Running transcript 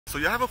So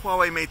you have a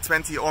Huawei Mate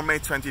 20 or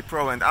Mate 20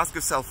 Pro and ask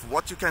yourself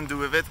what you can do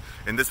with it.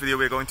 In this video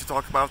we're going to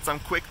talk about some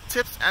quick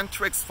tips and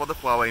tricks for the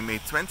Huawei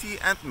Mate 20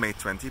 and Mate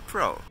 20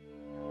 Pro.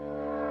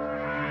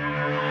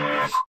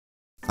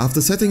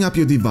 After setting up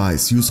your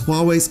device, use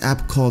Huawei's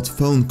app called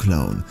Phone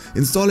Clone.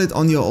 Install it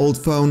on your old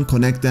phone,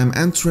 connect them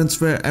and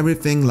transfer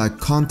everything like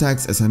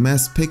contacts,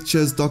 SMS,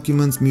 pictures,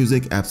 documents,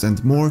 music, apps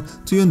and more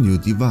to your new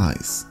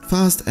device.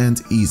 Fast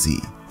and easy.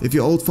 If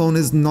your old phone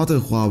is not a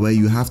Huawei,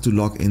 you have to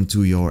log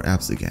into your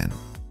apps again.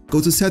 Go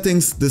to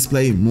Settings,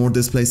 Display, More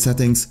Display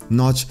Settings,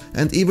 Notch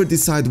and either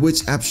decide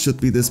which app should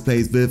be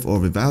displayed with or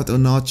without a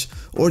notch,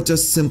 or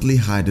just simply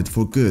hide it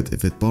for good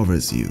if it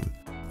bothers you.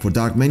 For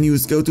dark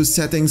menus, go to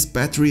Settings,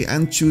 Battery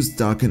and choose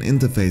Darken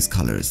Interface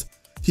Colors.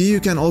 Here you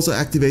can also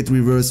activate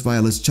reverse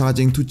wireless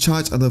charging to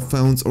charge other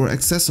phones or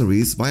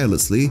accessories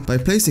wirelessly by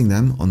placing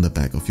them on the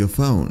back of your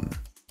phone.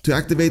 To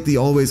activate the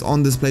Always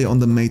On display on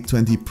the Mate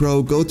 20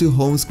 Pro, go to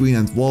Home Screen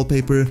and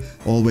Wallpaper,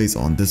 Always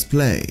On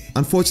Display.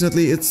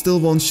 Unfortunately, it still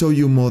won't show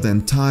you more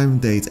than time,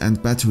 date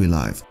and battery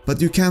life, but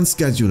you can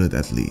schedule it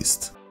at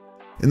least.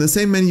 In the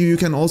same menu you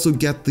can also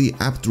get the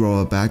app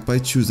drawer back by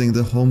choosing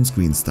the home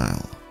screen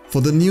style.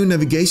 For the new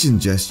navigation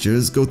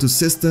gestures, go to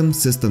System,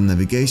 System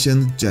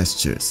Navigation,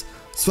 Gestures.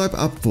 Swipe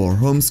up for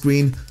home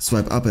screen,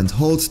 swipe up and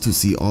hold to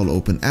see all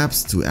open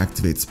apps, to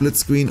activate split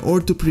screen or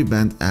to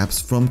prevent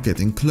apps from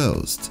getting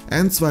closed.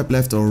 And swipe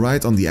left or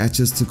right on the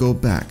edges to go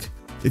back.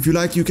 If you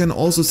like, you can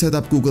also set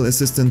up Google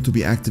Assistant to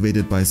be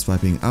activated by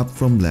swiping up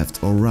from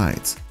left or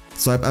right.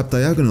 Swipe up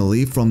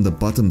diagonally from the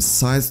bottom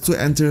sides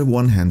to enter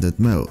one-handed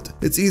mode.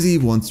 It's easy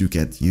once you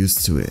get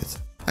used to it.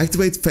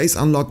 Activate Face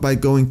Unlock by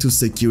going to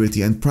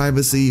Security and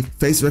Privacy,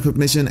 Face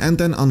Recognition and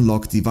then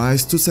Unlock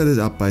Device to set it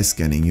up by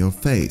scanning your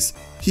face.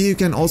 Here you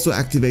can also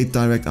activate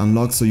Direct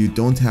Unlock so you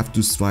don't have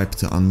to swipe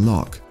to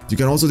unlock. You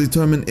can also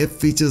determine if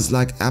features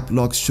like App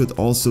Lock should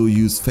also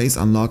use Face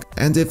Unlock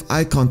and if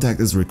eye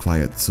contact is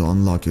required to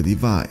unlock your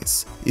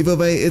device. Either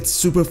way, it's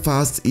super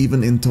fast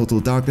even in total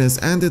darkness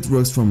and it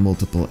works from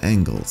multiple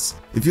angles.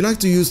 If you like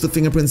to use the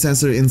fingerprint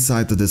sensor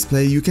inside the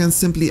display, you can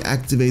simply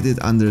activate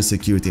it under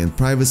Security and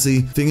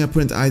Privacy,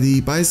 Fingerprint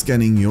ID by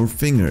scanning your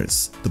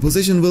fingers. The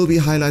position will be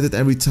highlighted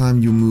every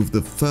time you move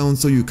the phone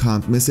so you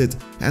can't miss it,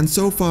 and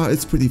so far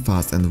it's pretty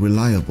fast and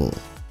reliable.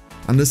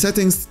 Under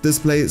Settings,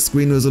 Display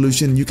Screen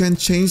Resolution, you can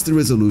change the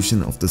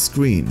resolution of the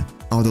screen.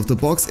 Out of the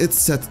box it's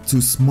set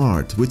to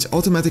Smart, which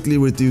automatically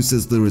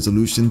reduces the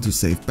resolution to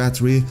save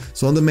battery,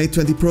 so on the Mate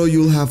 20 Pro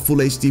you'll have Full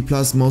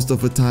HD+ most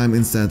of the time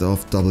instead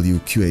of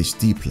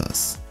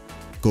WQHD+.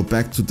 Go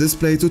back to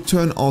Display to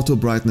turn Auto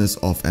Brightness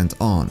off and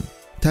on.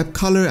 Tap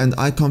Color and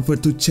Eye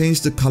Comfort to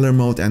change the color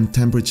mode and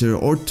temperature,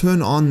 or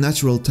turn on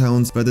natural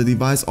tones where the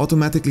device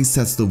automatically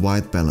sets the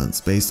white balance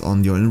based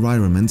on your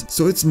environment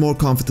so it's more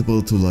comfortable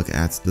to look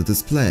at the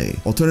display.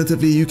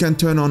 Alternatively, you can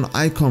turn on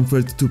Eye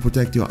Comfort to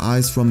protect your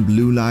eyes from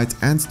blue light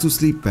and to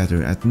sleep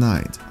better at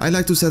night. I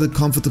like to set a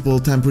comfortable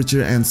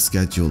temperature and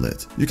schedule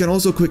it. You can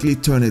also quickly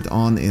turn it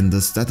on in the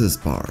status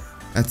bar.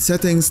 At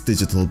Settings,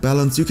 Digital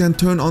Balance, you can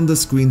turn on the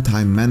Screen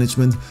Time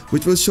Management,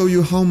 which will show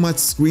you how much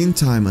screen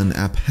time an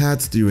app had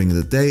during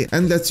the day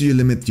and lets you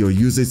limit your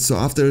usage, so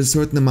after a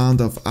certain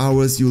amount of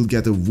hours you'll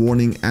get a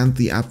warning and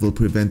the app will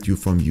prevent you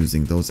from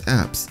using those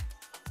apps.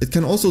 It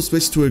can also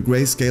switch to a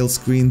grayscale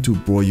screen to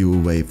bore you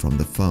away from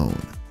the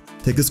phone.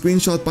 Take a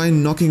screenshot by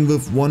knocking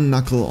with one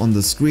knuckle on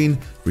the screen,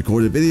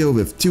 record a video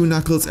with two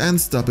knuckles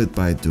and stop it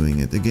by doing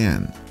it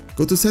again.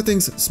 Go to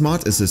Settings,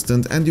 Smart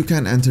Assistant and you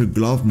can enter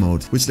Glove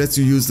Mode, which lets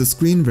you use the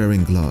screen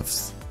wearing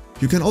gloves.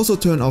 You can also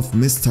turn off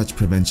Mistouch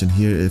Prevention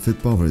here if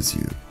it bothers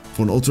you.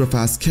 For an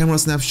ultra-fast camera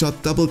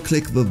snapshot,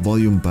 double-click the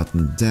volume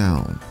button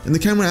down. In the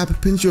camera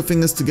app, pinch your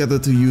fingers together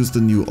to use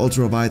the new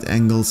ultra-wide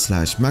angle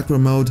 / macro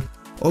mode,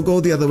 or go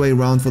the other way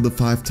around for the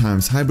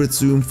 5x hybrid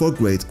zoom for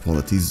great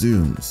quality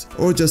zooms.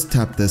 Or just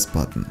tap this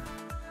button.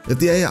 If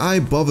the AI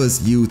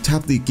bothers you,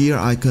 tap the gear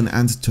icon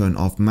and turn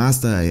off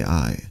Master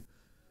AI.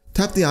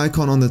 Tap the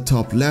icon on the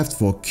top left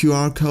for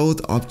QR code,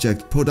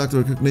 object product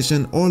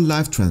recognition or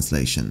live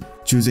translation.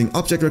 Choosing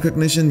object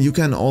recognition, you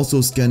can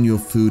also scan your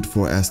food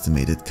for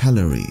estimated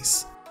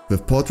calories.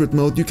 With portrait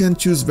mode, you can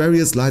choose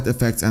various light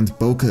effects and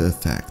bokeh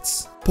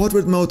effects.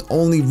 Portrait mode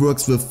only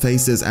works with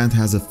faces and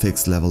has a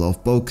fixed level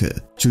of bokeh.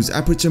 Choose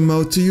aperture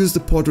mode to use the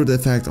portrait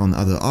effect on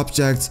other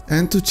objects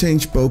and to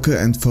change bokeh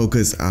and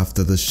focus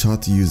after the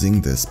shot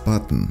using this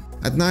button.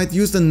 At night,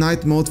 use the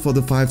night mode for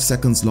the 5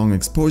 seconds long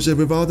exposure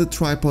without a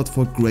tripod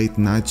for great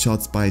night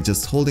shots by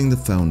just holding the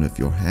phone with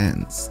your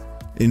hands.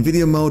 In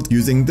video mode,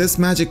 using this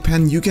magic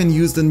pen, you can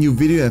use the new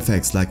video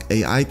effects like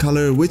AI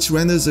color, which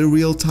renders a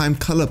real-time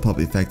color pop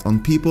effect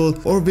on people,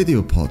 or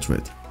video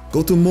portrait.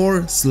 Go to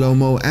More,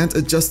 Slow-Mo and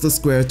adjust the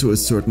square to a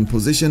certain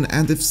position,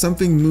 and if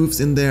something moves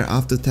in there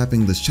after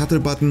tapping the shutter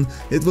button,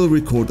 it will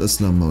record a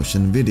slow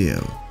motion video.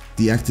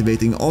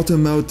 Deactivating auto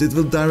mode, it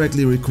will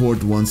directly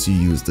record once you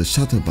use the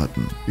shutter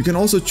button. You can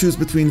also choose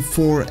between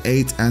 4,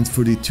 8 and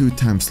 32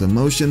 times slow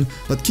motion,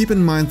 but keep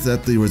in mind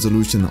that the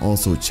resolution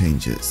also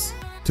changes.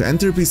 To To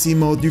enter PC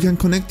mode, you can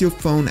connect your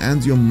phone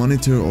and your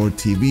monitor or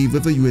TV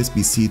with a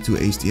USB-C to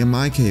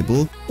HDMI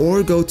cable,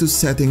 or go to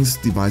Settings,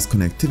 Device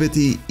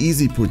Connectivity,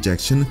 Easy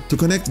Projection to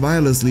connect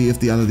wirelessly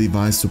if the other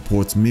device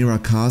supports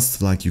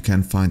Miracast like you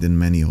can find in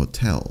many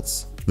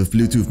hotels. With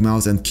Bluetooth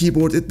mouse and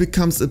keyboard, it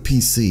becomes a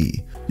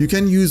PC. You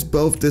can use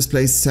both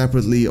displays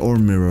separately or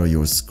mirror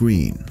your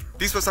screen.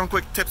 These were some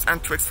quick tips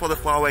and tricks for the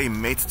Huawei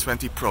Mate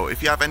 20 Pro.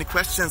 If you have any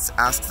questions,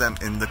 ask them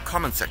in the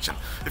comment section.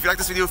 If you like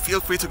this video, feel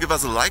free to give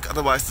us a like,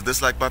 otherwise the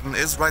dislike button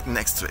is right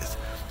next to it.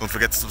 Don't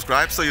forget to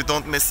subscribe so you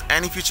don't miss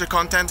any future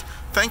content.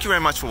 Thank you very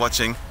much for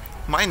watching.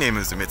 My name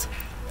is Ümit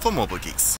for Mobile Geeks.